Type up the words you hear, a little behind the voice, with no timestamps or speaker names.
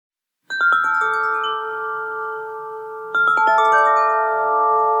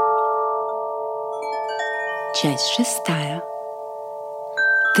Часть 6.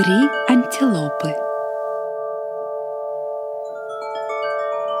 Три антилопы.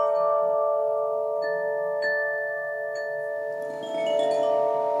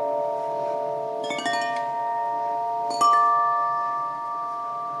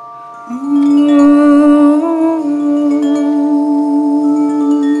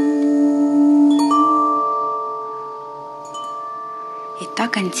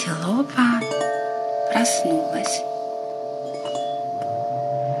 Итак, антилопа проснулась,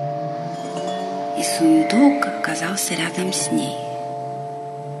 и сундук оказался рядом с ней.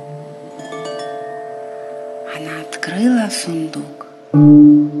 Она открыла сундук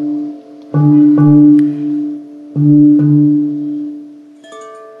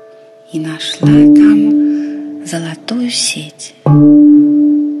и нашла там золотую сеть.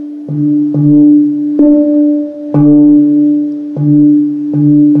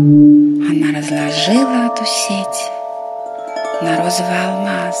 Она разложила эту сеть на розовый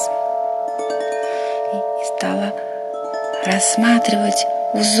алмаз и стала рассматривать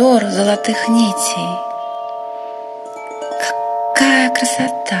узор золотых нитей. «Какая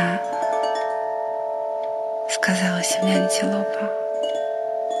красота!» — сказала себе антилопа.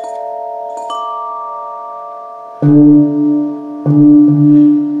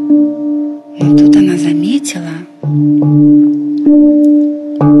 Но тут она заметила,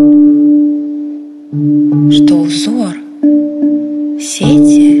 что узор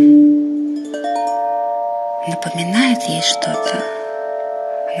сети напоминает ей что-то.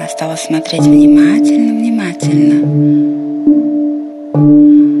 Она стала смотреть внимательно.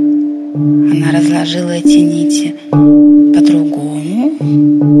 Она разложила эти нити по-другому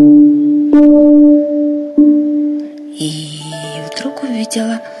и вдруг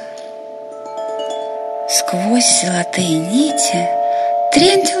увидела сквозь золотые нити три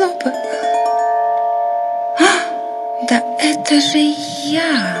антилопы. Да это же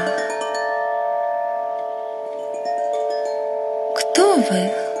я! Кто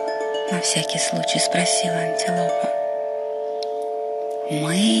вы? На всякий случай спросила антилопа.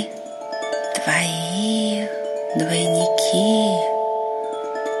 Мы твои двойники,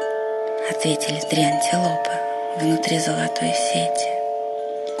 ответили три антилопы внутри золотой сети.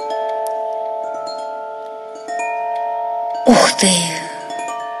 Ух ты!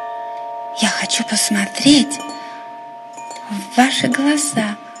 Я хочу посмотреть в ваши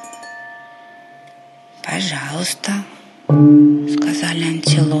глаза. Пожалуйста, сказали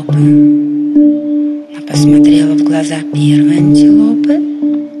антилопы. Она посмотрела в глаза первой антилопы.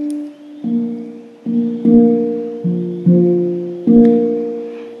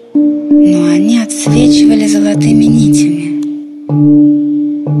 Но они отсвечивали золотыми нитями.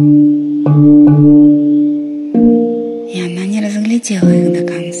 И она не разглядела их до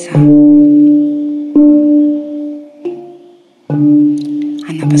конца.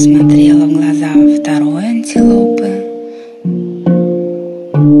 Она посмотрела в глаза второй антилопы.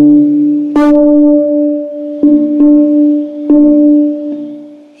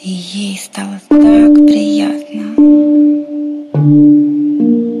 И ей стало так приятно.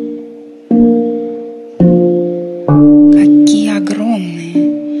 Какие огромные,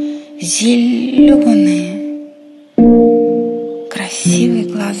 зеленые, красивые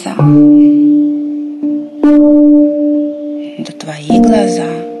глаза. Да твои глаза,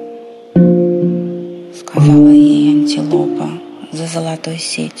 сказала ей антилопа за золотой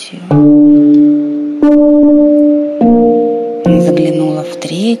сетью. Она заглянула в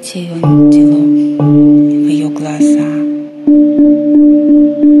третью антилопу, в ее глаза,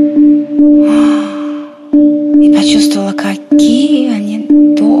 и почувствовала, какие они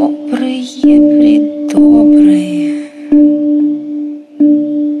добрые.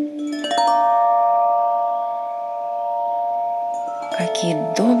 Какие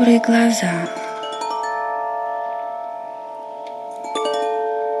добрые глаза.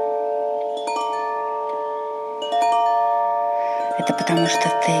 Это потому, что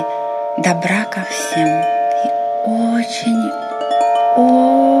ты добра ко всем и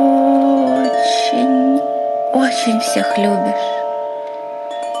очень всех любишь.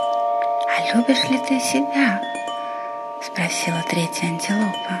 А любишь ли ты себя? Спросила третья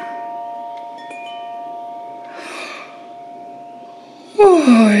антилопа.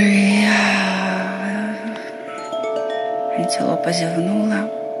 Ой, антилопа зевнула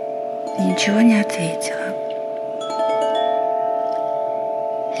и ничего не ответила.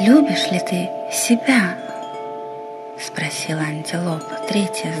 «Любишь ли ты себя?» — спросила антилопа,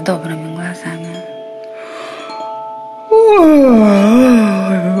 третья с добрыми глазами.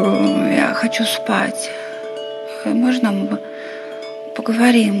 «Я хочу спать. Можно мы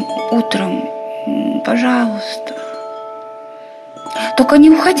поговорим утром Пожалуйста. Только не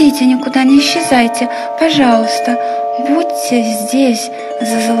уходите никуда, не исчезайте. Пожалуйста, будьте здесь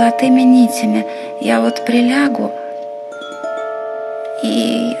за золотыми нитями. Я вот прилягу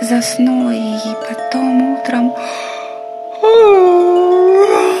и засну, и потом утром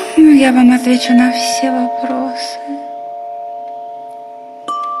я вам отвечу на все вопросы.